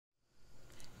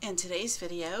In today's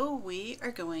video, we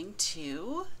are going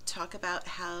to talk about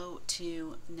how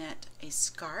to knit a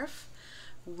scarf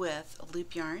with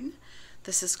loop yarn.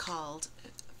 This is called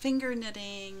finger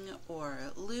knitting or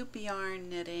loop yarn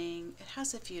knitting. It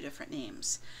has a few different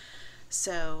names.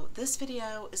 So this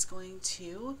video is going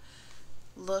to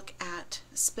look at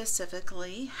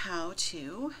specifically how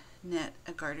to knit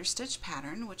a garter stitch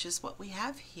pattern, which is what we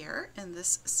have here in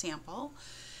this sample,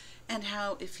 and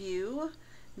how if you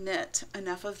knit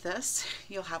enough of this,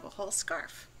 you'll have a whole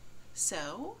scarf.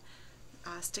 So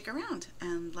stick around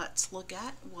and let's look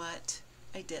at what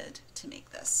I did to make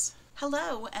this.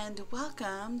 Hello and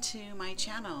welcome to my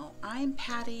channel. I'm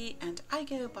Patty and I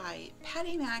go by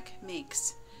Pattymac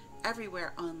Makes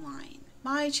everywhere online.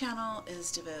 My channel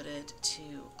is devoted to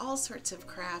all sorts of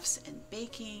crafts and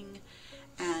baking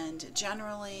and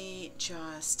generally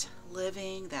just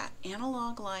living that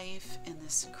analog life in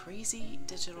this crazy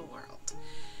digital world.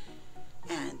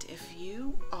 And if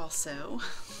you also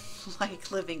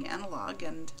like living analog,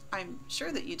 and I'm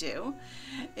sure that you do,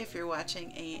 if you're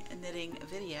watching a knitting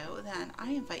video, then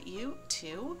I invite you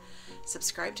to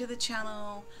subscribe to the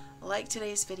channel, like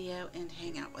today's video, and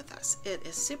hang out with us. It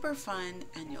is super fun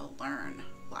and you'll learn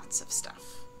lots of stuff.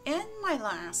 In my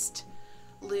last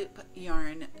loop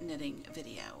yarn knitting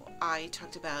video, I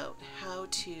talked about how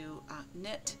to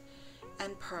knit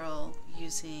and purl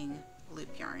using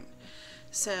loop yarn.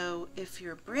 So if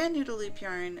you're brand new to loop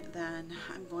yarn, then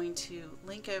I'm going to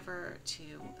link over to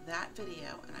that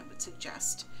video, and I would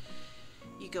suggest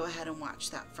you go ahead and watch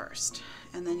that first,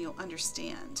 and then you'll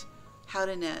understand how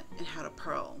to knit and how to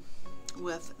purl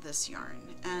with this yarn,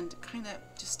 and kind of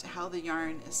just how the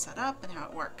yarn is set up and how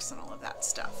it works and all of that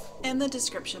stuff. In the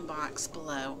description box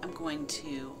below, I'm going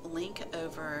to link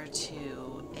over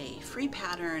to a free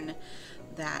pattern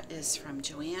that is from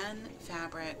Joanne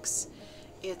Fabrics.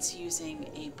 It's using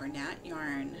a Bernat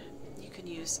yarn. You can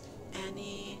use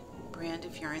any brand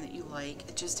of yarn that you like.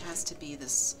 It just has to be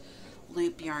this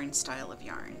loop yarn style of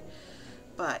yarn.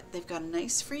 But they've got a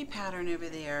nice free pattern over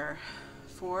there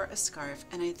for a scarf,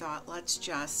 and I thought let's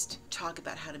just talk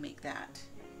about how to make that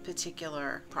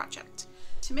particular project.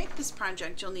 To make this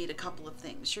project, you'll need a couple of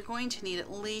things. You're going to need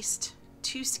at least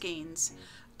 2 skeins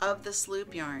of this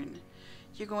loop yarn.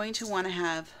 You're going to want to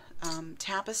have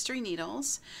tapestry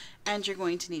needles, and you're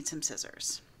going to need some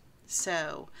scissors.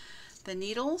 So the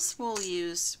needles we'll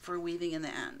use for weaving in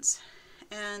the ends.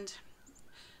 And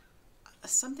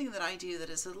something that I do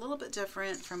that is a little bit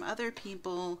different from other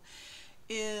people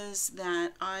is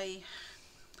that I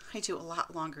do a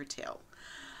lot longer tail.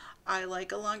 I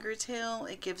like a longer tail.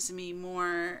 It gives me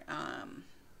more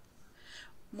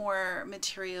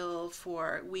material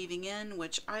for weaving in,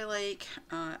 which I like.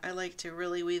 I like to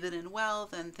really weave it in well,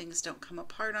 then things don't come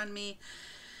apart on me.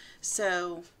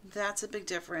 So that's a big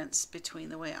difference between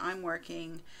the way I'm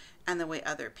working and the way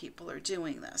other people are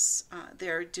doing this.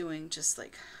 They're doing just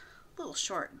like little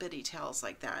short bitty tails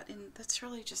like that, and that's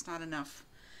really just not enough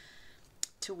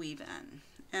to weave in.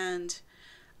 And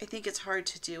I think it's hard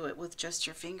to do it with just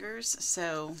your fingers,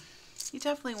 so you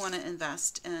definitely want to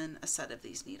invest in a set of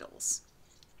these needles.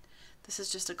 This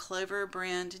is just a Clover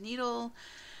brand needle,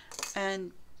 and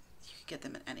you can get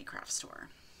them at any craft store.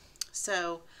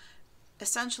 So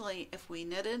essentially, if we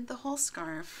knitted the whole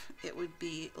scarf, it would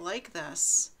be like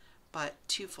this, but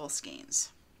 2 full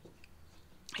skeins.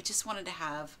 I just wanted to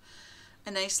have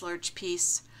a nice large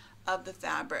piece of the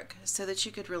fabric so that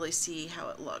you could really see how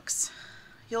it looks.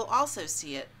 You'll also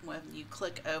see it when you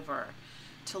click over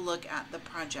to look at the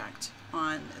project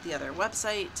on the other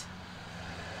website,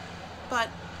 but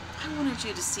I wanted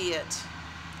you to see it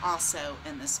also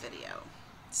in this video.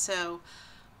 So,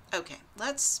 okay,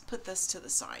 let's put this to the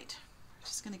side. I'm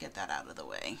just going to get that out of the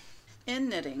way. In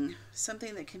knitting,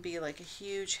 something that can be like a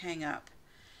huge hang up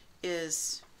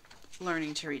is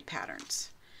learning to read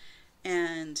patterns.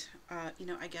 And, you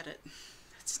know, I get it.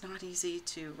 It's not easy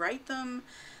to write them.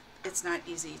 It's not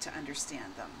easy to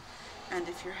understand them. And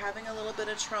if you're having a little bit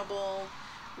of trouble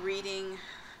reading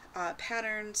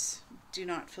patterns, do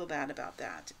not feel bad about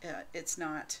that. It's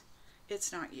not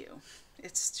you.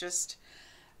 It's just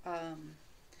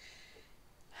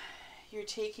you're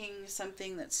taking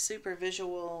something that's super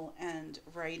visual and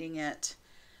writing it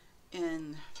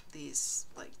in these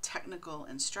like technical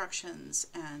instructions,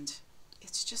 and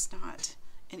it's just not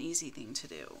an easy thing to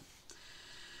do.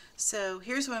 So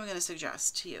here's what I'm going to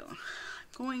suggest to you. I'm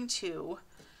going to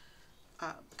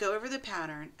go over the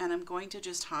pattern, and I'm going to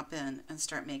just hop in and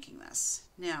start making this.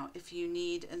 Now, if you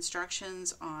need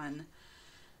instructions on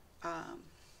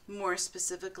more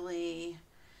specifically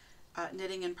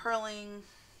knitting and purling,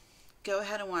 go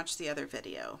ahead and watch the other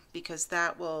video because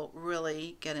that will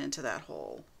really get into that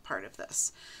whole part of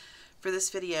this. For this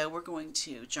video, we're going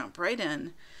to jump right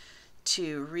in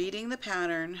to reading the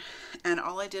pattern, and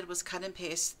all I did was cut and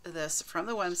paste this from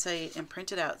the website and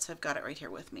print it out, so I've got it right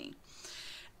here with me.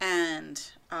 And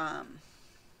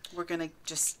we're going to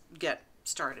just get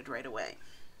started right away.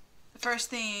 The first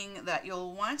thing that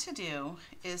you'll want to do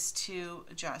is to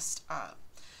just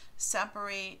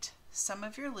separate some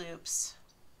of your loops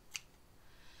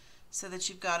so that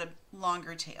you've got a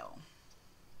longer tail.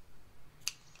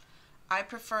 I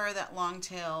prefer that long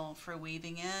tail for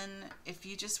weaving in. If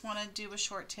you just want to do a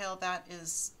short tail, that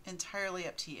is entirely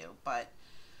up to you, but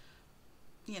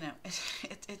you know,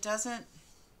 it doesn't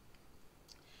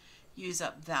use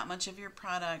up that much of your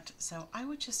product, so I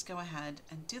would just go ahead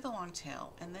and do the long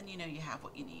tail, and then you know you have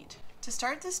what you need. To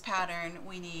start this pattern,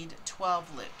 we need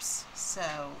 12 loops,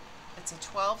 so it's a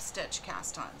 12 stitch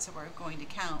cast on, so we're going to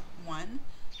count 1,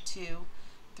 2,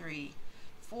 3,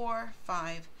 4,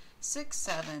 5, 6,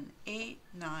 7, 8,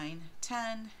 9,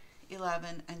 10,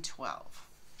 11, and 12.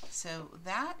 So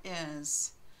that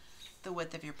is the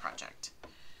width of your project.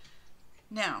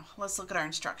 Now, let's look at our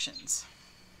instructions.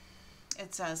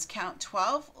 It says count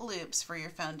 12 loops for your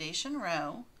foundation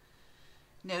row,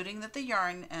 noting that the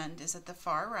yarn end is at the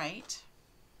far right,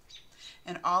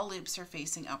 and all loops are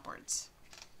facing upwards.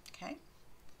 Okay?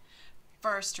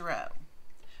 First row,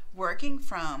 working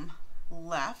from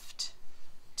left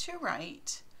to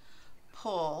right,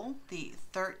 pull the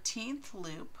 13th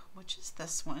loop, which is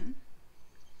this one,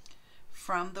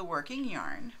 from the working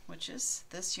yarn, which is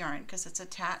this yarn because it's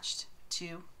attached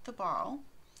to the ball.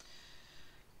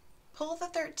 Pull the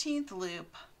 13th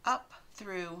loop up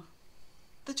through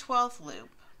the 12th loop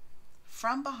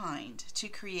from behind to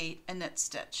create a knit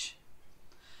stitch.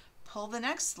 Pull the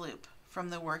next loop from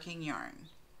the working yarn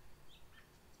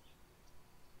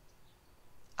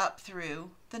up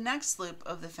through the next loop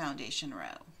of the foundation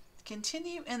row.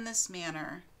 Continue in this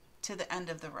manner to the end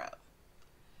of the row.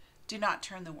 Do not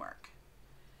turn the work.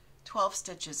 12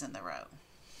 stitches in the row.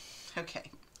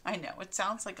 Okay, I know it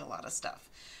sounds like a lot of stuff.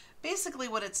 Basically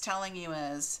what it's telling you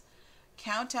is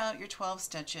count out your 12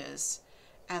 stitches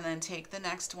and then take the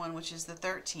next one, which is the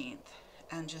 13th,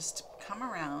 and just come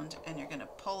around and you're going to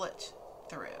pull it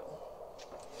through.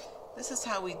 This is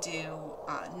how we do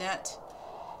knit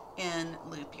in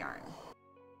loop yarn.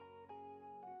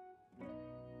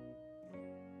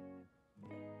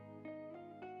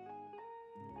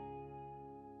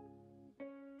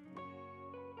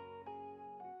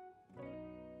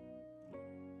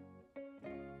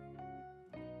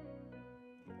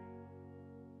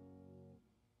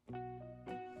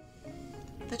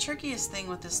 The trickiest thing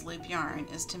with this loop yarn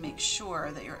is to make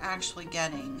sure that you're actually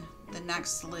getting the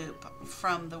next loop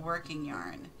from the working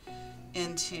yarn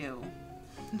into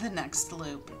the next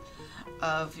loop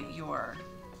of your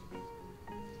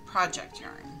project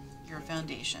yarn, your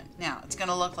foundation. Now, it's going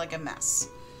to look like a mess.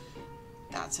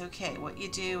 That's okay. What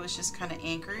you do is just kind of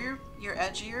anchor your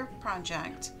edge of your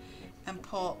project and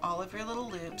pull all of your little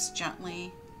loops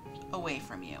gently away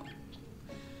from you.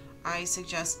 I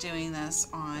suggest doing this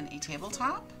on a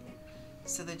tabletop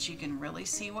so that you can really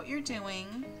see what you're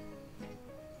doing,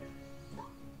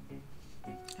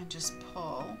 and just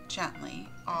pull gently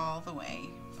all the way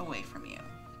away from you.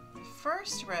 The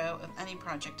first row of any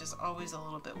project is always a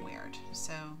little bit weird,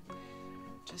 so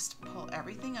just pull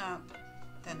everything up,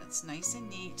 then it's nice and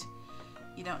neat.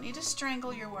 You don't need to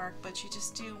strangle your work, but you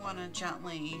just do want to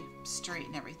gently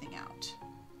straighten everything out.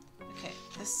 Okay,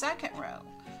 the second row,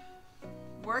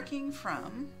 working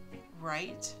from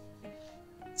right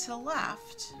to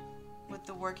left with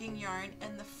the working yarn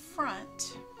in the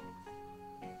front,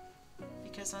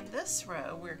 because on this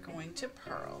row we're going to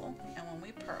purl, and when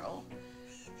we purl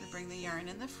we bring the yarn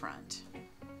in the front.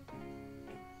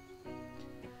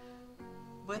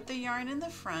 With the yarn in the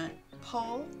front,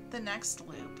 pull the next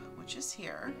loop, which is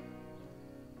here.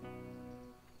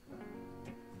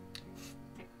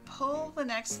 Pull the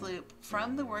next loop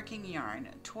from the working yarn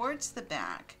towards the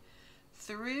back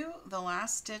through the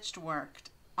last stitched work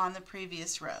on the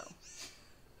previous row.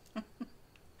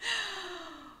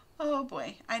 Oh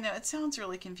boy, I know it sounds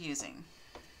really confusing.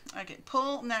 Okay,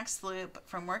 pull next loop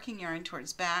from working yarn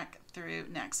towards back through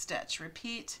next stitch.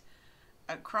 Repeat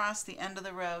across the end of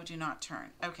the row, do not turn.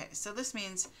 Okay, so this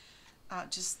means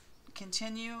just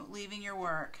continue leaving your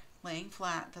work laying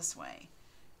flat this way.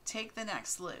 Take the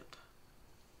next loop,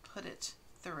 put it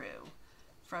through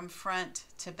from front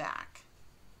to back.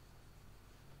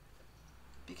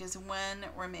 Because when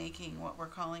we're making what we're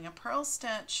calling a purl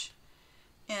stitch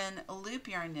in loop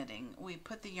yarn knitting, we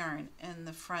put the yarn in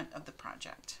the front of the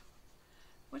project.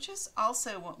 which is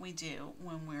also what we do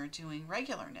when we're doing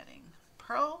regular knitting.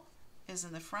 Purl is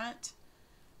in the front,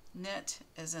 knit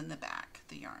is in the back,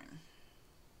 the yarn.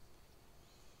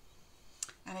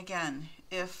 And again,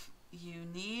 if you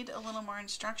need a little more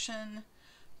instruction,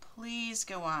 please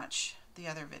go watch the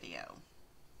other video.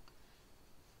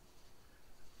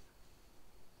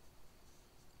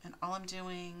 And all I'm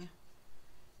doing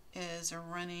is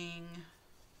running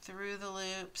through the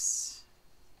loops.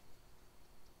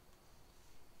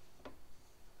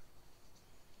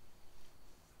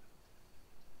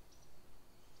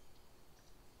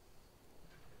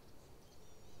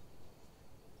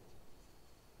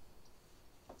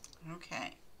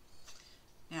 Okay,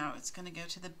 now it's going to go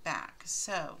to the back.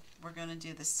 So we're going to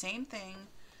do the same thing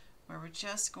where we're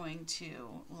just going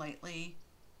to lightly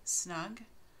snug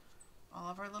all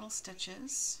of our little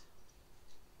stitches.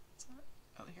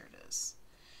 Oh, here it is.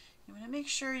 You want to make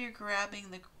sure you're grabbing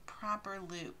the proper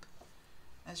loop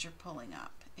as you're pulling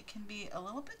up. It can be a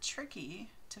little bit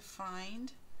tricky to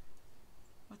find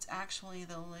what's actually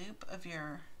the loop of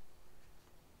your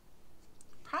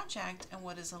project and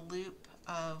what is a loop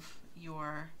of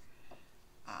your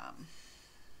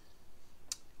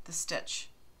the stitch.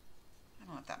 I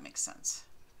don't know if that makes sense.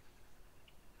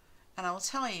 And I will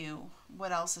tell you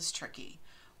what else is tricky.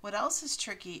 What else is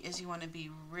tricky is you want to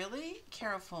be really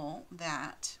careful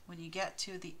that when you get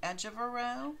to the edge of a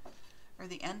row or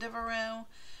the end of a row,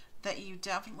 that you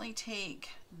definitely take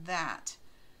that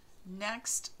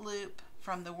next loop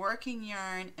from the working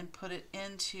yarn and put it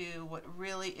into what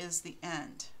really is the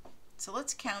end. So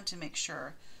let's count to make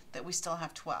sure that we still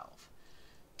have 12.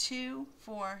 2,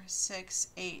 4, 6,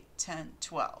 8, 10,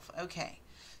 12. Okay,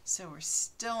 so we're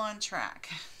still on track.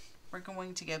 We're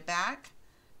going to go back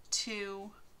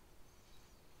to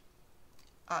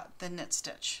the knit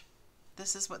stitch.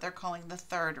 This is what they're calling the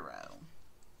third row.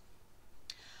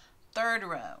 Third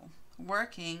row,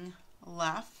 working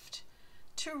left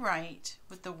to right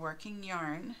with the working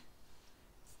yarn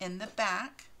in the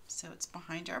back, so it's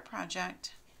behind our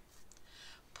project.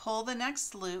 Pull the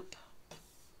next loop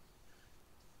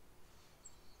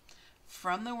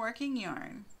from the working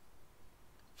yarn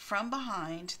from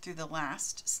behind through the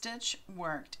last stitch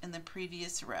worked in the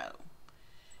previous row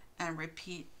and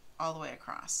repeat all the way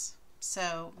across.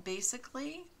 So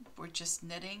basically we're just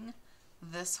knitting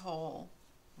this whole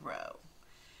row,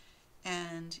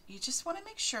 and you just want to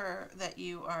make sure that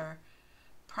you are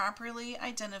properly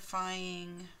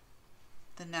identifying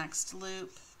the next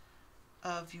loop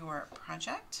of your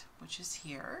project, which is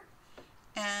here,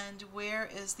 and where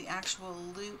is the actual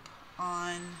loop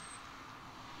on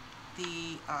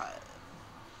the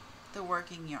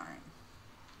working yarn.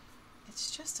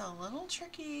 It's just a little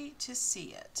tricky to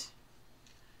see it.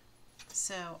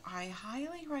 So I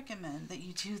highly recommend that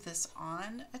you do this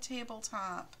on a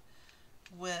tabletop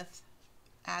with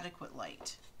adequate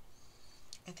light.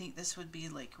 I think this would be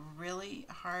like really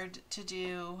hard to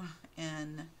do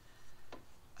in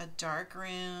a dark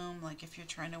room, like if you're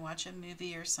trying to watch a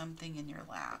movie or something in your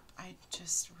lap. I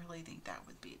just really think that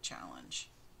would be a challenge.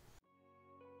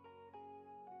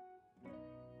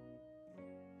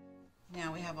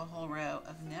 Now we have a whole row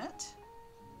of knit,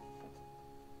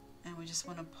 and we just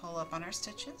want to pull up on our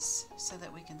stitches so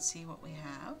that we can see what we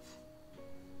have.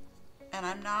 And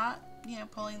I'm not,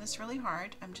 pulling this really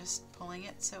hard. I'm just pulling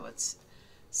it so it's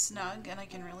snug and I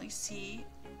can really see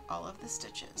all of the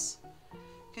stitches.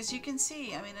 Because you can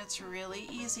see, it's really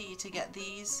easy to get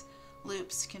these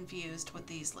loops confused with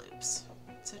these loops.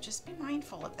 So just be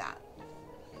mindful of that.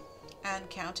 And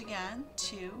count again,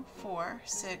 2, 4,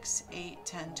 6, 8,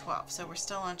 10, 12. So we're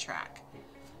still on track.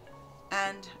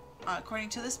 And according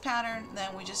to this pattern,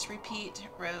 then we just repeat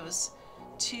rows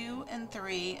 2 and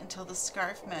 3 until the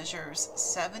scarf measures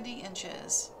 70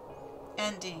 inches,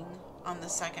 ending on the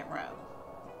second row,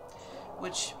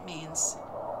 which means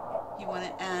you want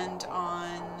to end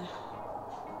on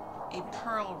a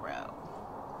purl row.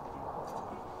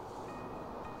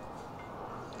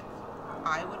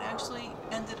 I would actually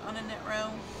end it on a knit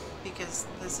row because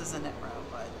this is a knit row,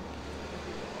 but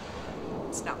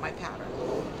it's not my pattern.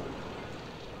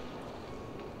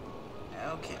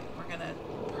 Okay, we're gonna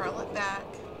purl it back.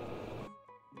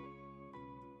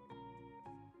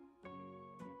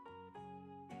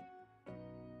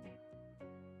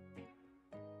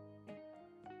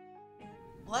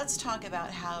 Let's talk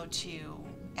about how to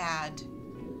add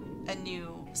a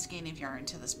new skein of yarn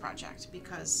to this project,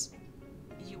 because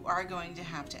you are going to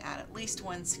have to add at least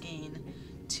one skein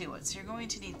to it. So you're going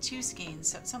to need 2 skeins,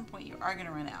 so at some point you are going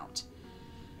to run out.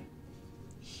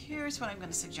 Here's what I'm going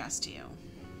to suggest to you.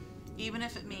 Even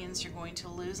if it means you're going to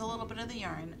lose a little bit of the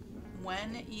yarn,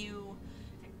 when you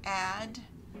add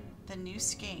the new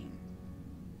skein,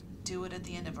 do it at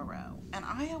the end of a row. And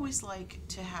I always like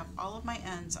to have all of my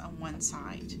ends on one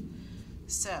side.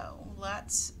 So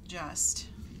let's just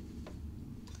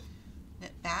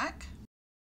knit back.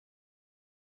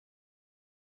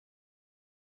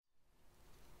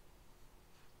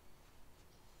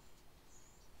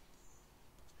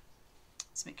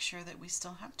 Let's make sure that we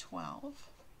still have 12.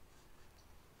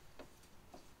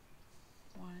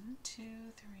 1, 2, 3,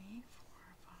 4,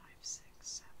 5, 6,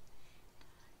 7, 8,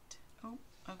 9, 10. Oh,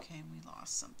 okay, we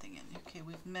lost something in. Okay,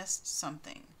 we've missed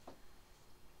something.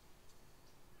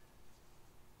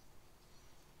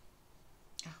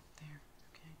 Oh, there.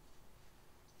 Okay.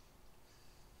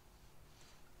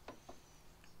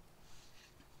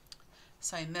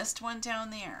 So I missed one down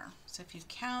there. So if you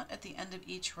count at the end of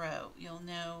each row, you'll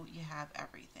know you have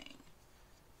everything.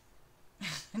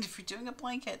 And if you're doing a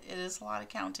blanket, it is a lot of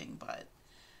counting, but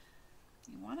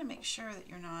you want to make sure that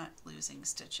you're not losing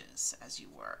stitches as you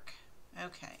work.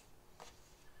 Okay.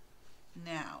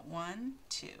 Now 1,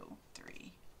 2,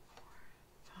 3, 4,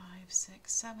 5,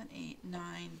 6, 7, 8,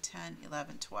 9, 10,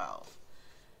 11, 12.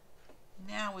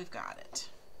 Now we've got it.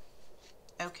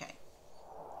 Okay.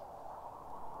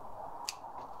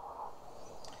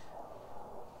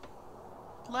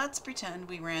 Let's pretend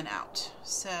we ran out.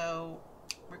 So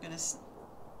we're going to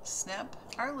snip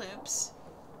our loops.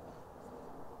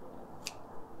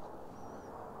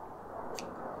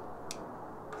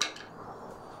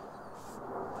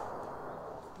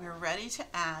 We're ready to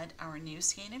add our new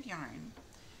skein of yarn,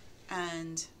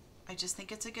 and I just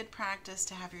think it's a good practice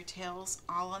to have your tails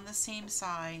all on the same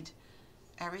side.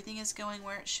 Everything is going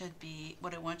where it should be.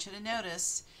 What I want you to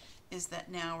notice is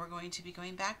that now we're going to be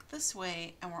going back this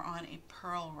way and we're on a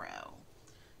purl row.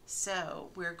 So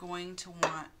we're going to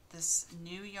want this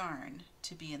new yarn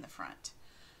to be in the front.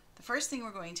 The first thing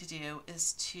we're going to do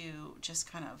is to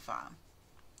just kind of,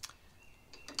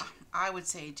 I would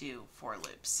say do 4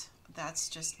 loops. That's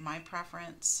just my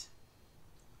preference.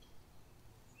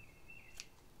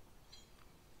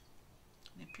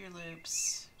 Knip your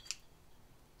loops.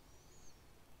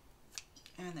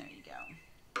 And there you go.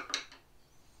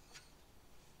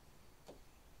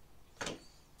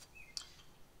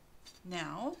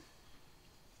 Now,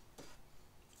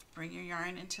 bring your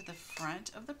yarn into the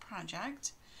front of the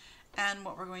project, and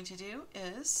what we're going to do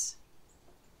is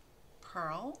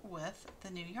purl with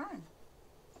the new yarn.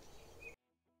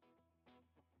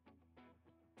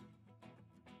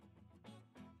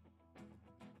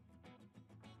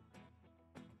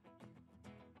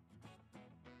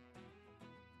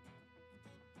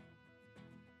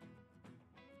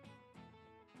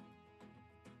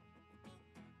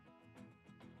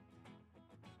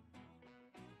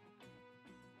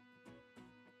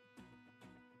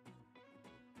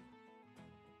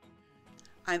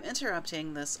 I'm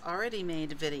interrupting this already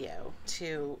made video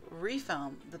to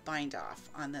refilm the bind off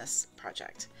on this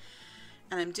project.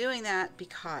 And I'm doing that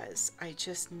because I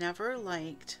just never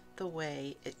liked the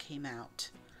way it came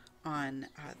out on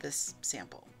this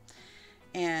sample.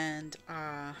 And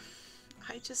I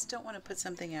just don't want to put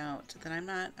something out that I'm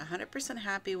not 100%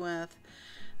 happy with.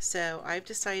 So I've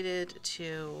decided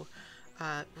to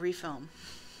refilm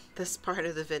this part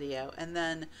of the video, and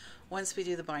then once we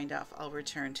do the bind off, I'll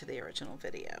return to the original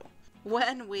video.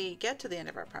 When we get to the end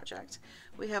of our project,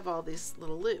 we have all these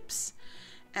little loops,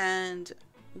 and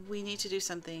we need to do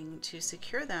something to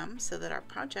secure them so that our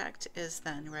project is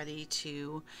then ready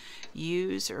to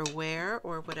use or wear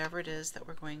or whatever it is that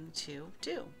we're going to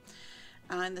do.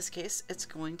 In this case, it's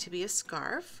going to be a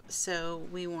scarf, so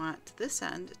we want this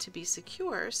end to be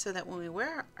secure so that when we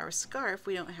wear our scarf,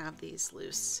 we don't have these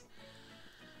loose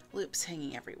loops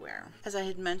hanging everywhere. As I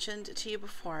had mentioned to you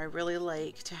before, I really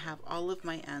like to have all of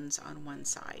my ends on one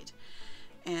side,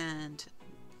 and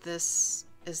this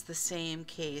is the same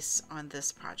case on this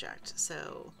project.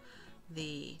 So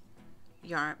the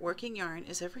working yarn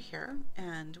is over here,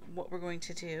 and what we're going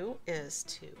to do is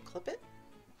to clip it,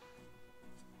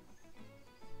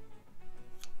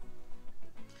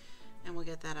 and we'll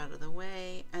get that out of the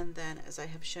way, and then as I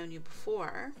have shown you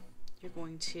before, you're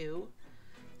going to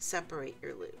separate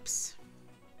your loops.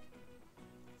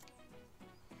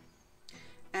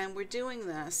 And we're doing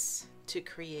this to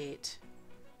create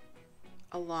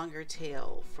a longer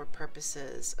tail for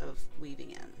purposes of weaving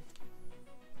in,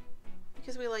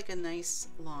 because we like a nice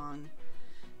long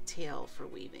tail for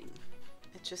weaving.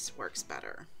 It just works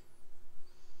better.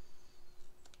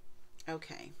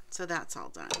 Okay, so that's all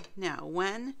done. Now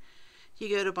when you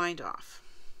go to bind off,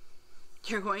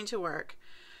 you're going to work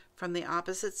from the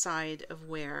opposite side of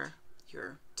where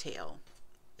your tail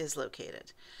is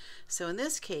located. So in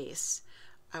this case,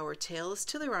 our tail is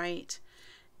to the right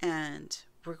and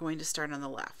we're going to start on the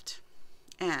left.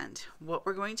 And what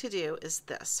we're going to do is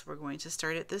this. We're going to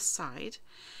start at this side,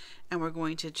 and we're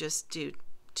going to just do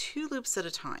 2 loops at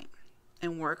a time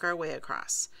and work our way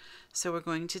across. So we're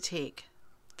going to take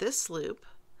this loop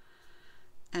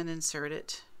and insert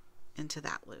it into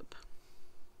that loop.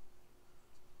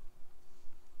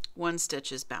 1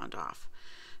 stitch is bound off.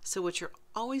 So what you're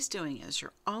always doing is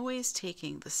you're always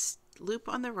taking the loop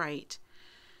on the right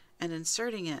and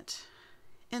inserting it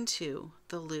into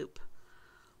the loop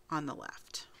on the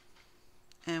left.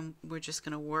 And we're just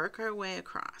going to work our way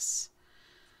across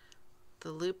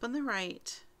the loop on the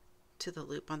right to the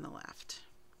loop on the left,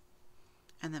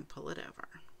 and then pull it over.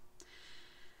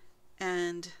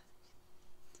 And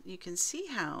you can see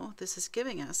how this is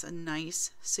giving us a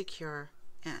nice secure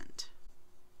end.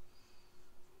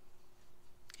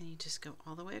 And you just go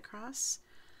all the way across,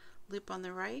 loop on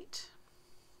the right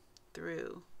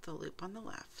through the loop on the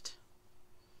left.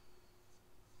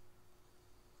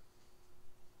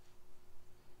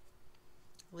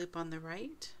 Loop on the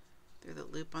right through the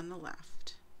loop on the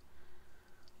left,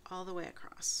 all the way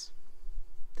across.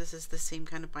 This is the same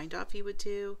kind of bind off you would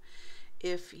do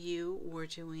if you were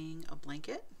doing a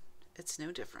blanket. It's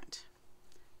no different.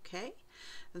 Okay,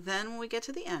 then when we get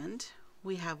to the end,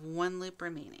 we have 1 loop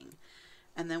remaining,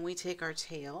 and then we take our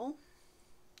tail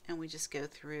and we just go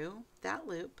through that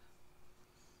loop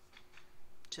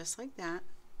just like that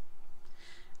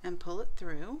and pull it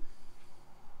through.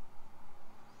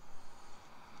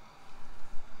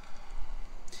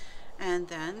 And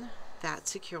then that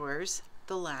secures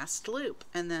the last loop,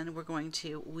 and then we're going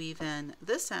to weave in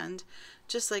this end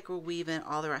just like we'll weave in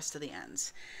all the rest of the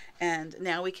ends. And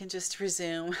now we can just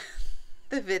resume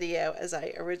the video as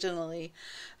I originally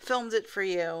filmed it for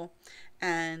you,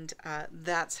 and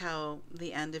that's how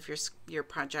the end of your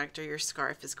project or your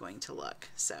scarf is going to look.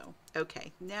 So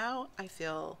okay, now I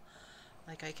feel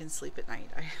like I can sleep at night.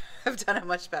 I have done a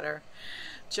much better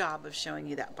job of showing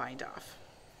you that bind off.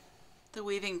 The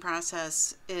weaving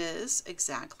process is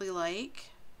exactly like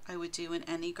I would do in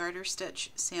any garter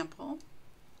stitch sample.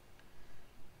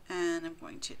 And I'm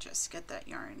going to just get that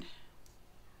yarn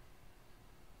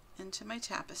into my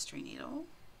tapestry needle.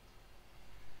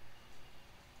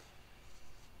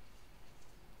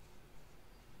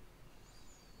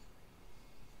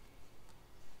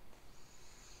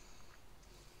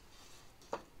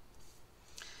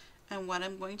 And what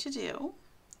I'm going to do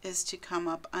is to come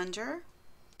up under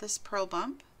this purl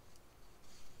bump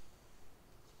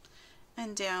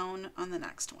and down on the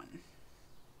next one.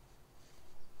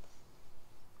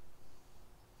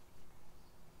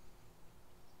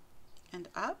 And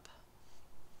up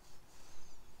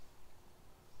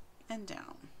and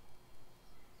down.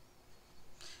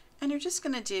 And you're just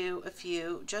going to do a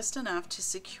few, just enough to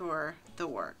secure the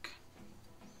work.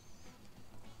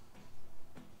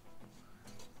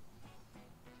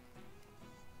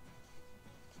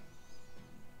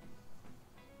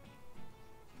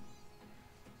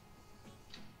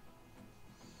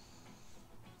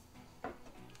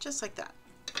 Just like that.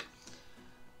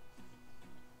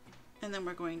 And then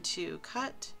we're going to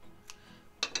cut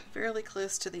fairly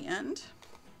close to the end,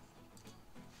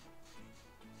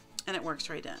 and it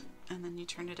works right in. And then you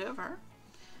turn it over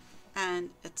and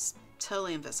it's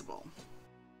totally invisible.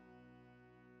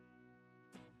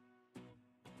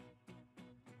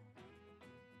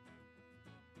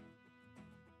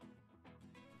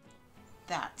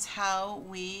 That's how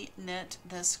we knit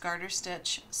this garter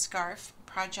stitch scarf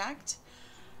project.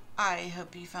 I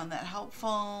hope you found that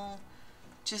helpful.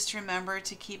 Just remember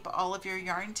to keep all of your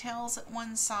yarn tails at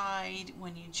one side.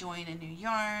 When you join a new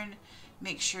yarn,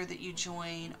 make sure that you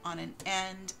join on an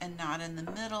end and not in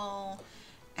the middle.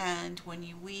 And when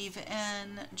you weave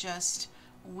in, just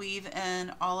weave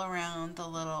in all around the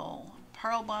little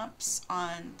purl bumps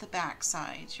on the back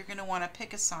side. You're going to want to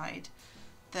pick a side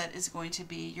that is going to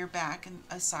be your back and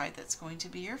a side that's going to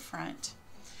be your front.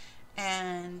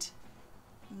 And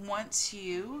once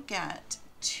you get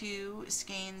 2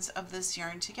 skeins of this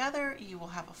yarn together, you will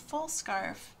have a full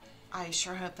scarf. I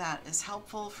sure hope that is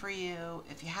helpful for you.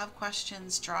 If you have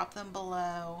questions, drop them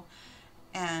below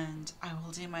and I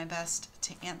will do my best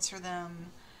to answer them.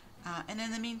 And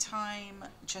in the meantime,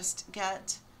 just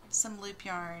get some loop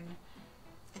yarn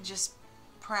and just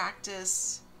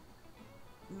practice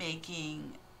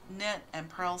making knit and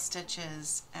purl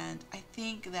stitches, and I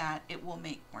think that it will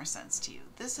make more sense to you.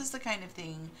 This is the kind of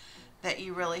thing that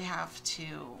you really have to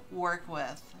work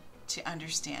with to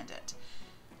understand it.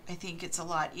 I think it's a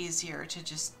lot easier to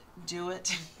just do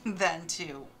it than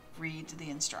to read the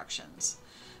instructions.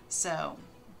 So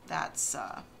that's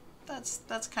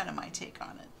kind of my take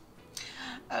on it.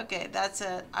 Okay, that's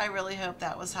it. I really hope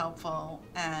that was helpful,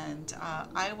 and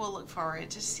I will look forward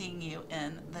to seeing you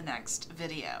in the next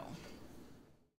video.